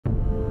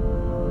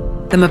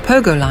The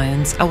Mapogo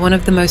lions are one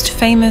of the most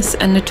famous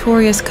and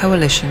notorious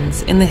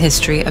coalitions in the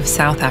history of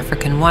South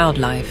African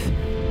wildlife.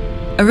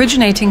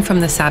 Originating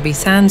from the Sabi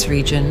Sands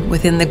region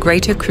within the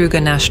Greater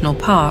Kruger National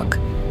Park,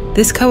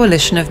 this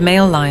coalition of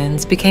male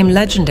lions became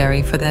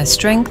legendary for their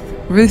strength,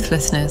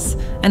 ruthlessness,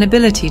 and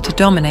ability to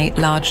dominate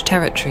large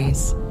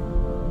territories.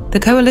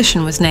 The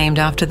coalition was named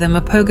after the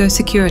Mapogo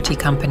Security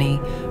Company,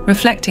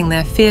 reflecting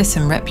their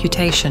fearsome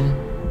reputation.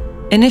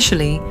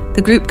 Initially,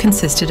 the group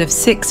consisted of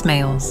 6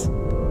 males: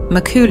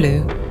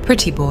 Makulu,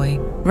 Pretty Boy,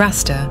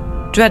 Rasta,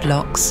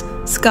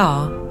 Dreadlocks,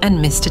 Scar, and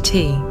Mr.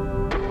 T.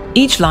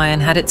 Each lion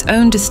had its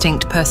own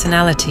distinct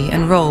personality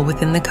and role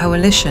within the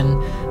coalition,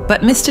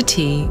 but Mr.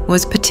 T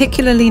was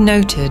particularly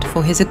noted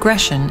for his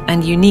aggression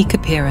and unique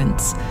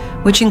appearance,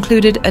 which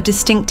included a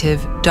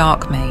distinctive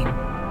dark mane.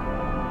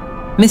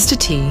 Mr.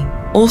 T,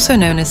 also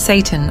known as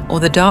Satan or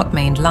the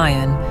dark-maned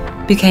lion,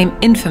 became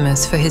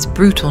infamous for his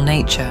brutal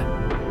nature.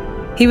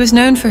 He was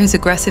known for his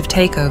aggressive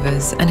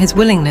takeovers and his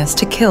willingness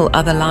to kill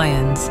other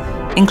lions,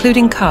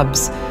 including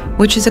cubs,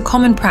 which is a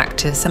common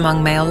practice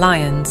among male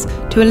lions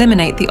to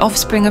eliminate the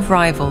offspring of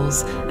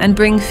rivals and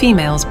bring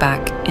females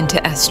back into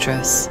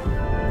estrus.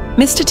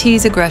 Mr.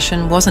 T's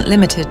aggression wasn't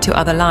limited to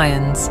other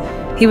lions.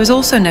 He was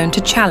also known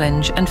to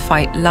challenge and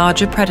fight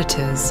larger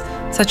predators,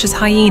 such as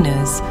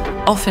hyenas,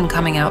 often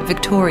coming out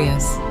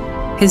victorious.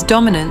 His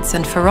dominance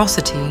and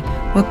ferocity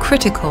were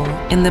critical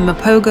in the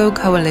Mapogo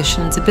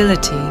coalition's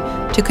ability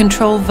to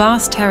control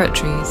vast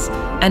territories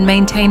and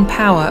maintain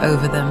power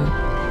over them.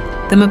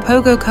 The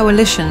Mapogo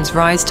coalition's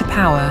rise to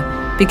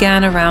power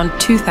began around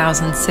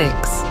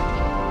 2006.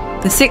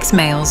 The 6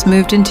 males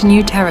moved into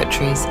new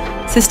territories,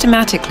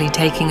 systematically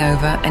taking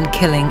over and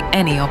killing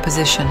any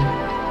opposition.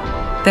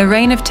 Their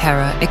reign of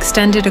terror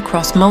extended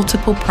across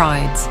multiple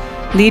prides,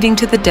 leading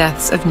to the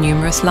deaths of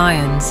numerous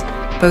lions,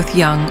 both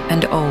young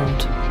and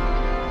old.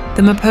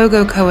 The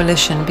Mapogo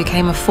coalition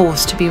became a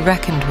force to be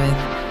reckoned with,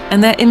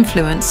 and their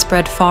influence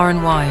spread far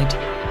and wide.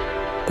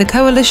 The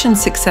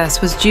coalition's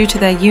success was due to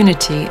their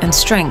unity and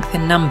strength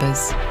in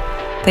numbers.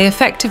 They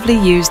effectively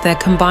used their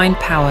combined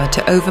power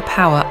to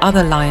overpower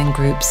other lion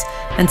groups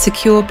and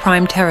secure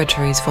prime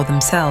territories for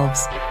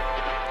themselves.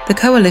 The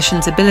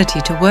coalition's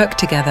ability to work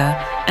together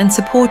and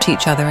support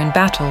each other in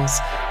battles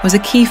was a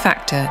key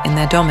factor in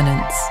their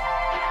dominance.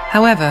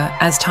 However,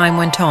 as time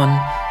went on,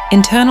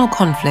 internal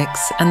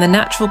conflicts and the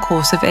natural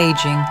course of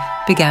aging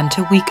began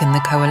to weaken the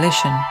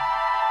coalition.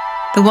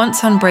 The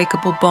once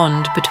unbreakable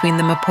bond between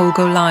the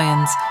Mapogo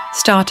lions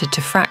started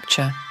to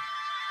fracture.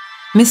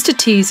 Mr.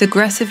 T's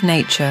aggressive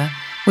nature,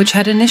 which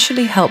had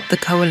initially helped the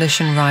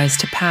coalition rise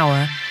to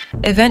power,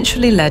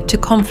 eventually led to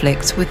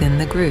conflicts within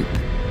the group.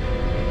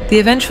 The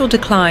eventual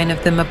decline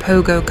of the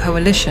Mapogo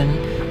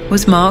coalition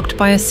was marked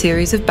by a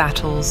series of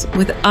battles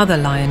with other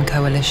lion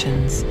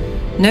coalitions,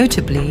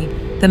 notably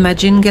the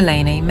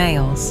Majingalene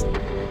males.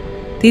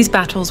 These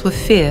battles were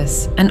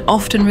fierce and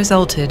often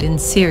resulted in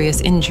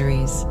serious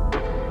injuries.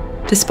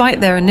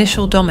 Despite their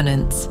initial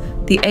dominance,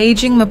 the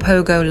aging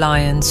Mapogo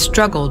lions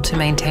struggled to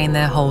maintain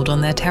their hold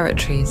on their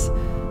territories.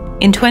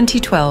 In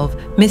 2012,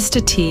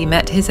 Mr. T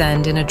met his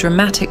end in a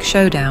dramatic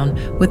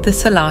showdown with the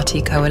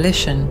Salati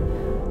coalition.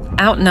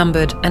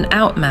 Outnumbered and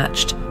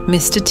outmatched,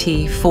 Mr.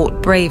 T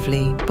fought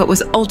bravely but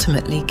was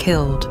ultimately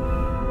killed.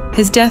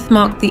 His death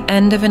marked the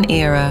end of an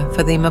era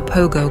for the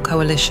Mapogo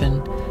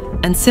coalition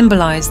and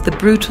symbolized the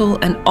brutal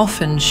and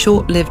often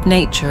short-lived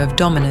nature of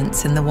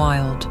dominance in the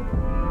wild.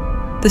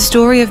 The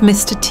story of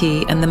Mr.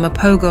 T and the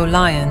Mapogo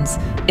lions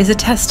is a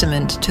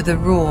testament to the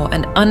raw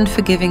and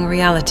unforgiving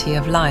reality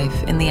of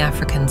life in the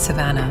African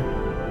savanna.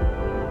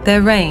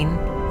 Their reign,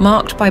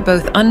 marked by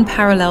both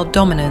unparalleled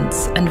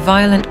dominance and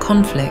violent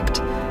conflict,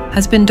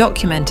 has been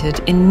documented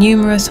in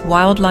numerous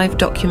wildlife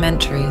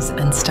documentaries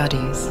and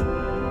studies.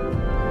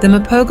 The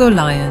Mapogo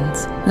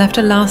lions left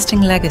a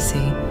lasting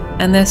legacy,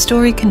 and their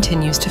story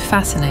continues to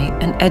fascinate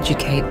and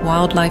educate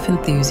wildlife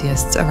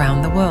enthusiasts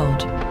around the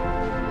world.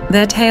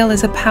 Their tale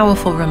is a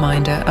powerful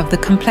reminder of the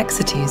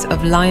complexities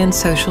of lion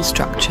social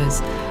structures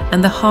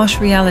and the harsh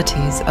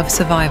realities of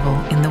survival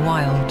in the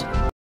wild.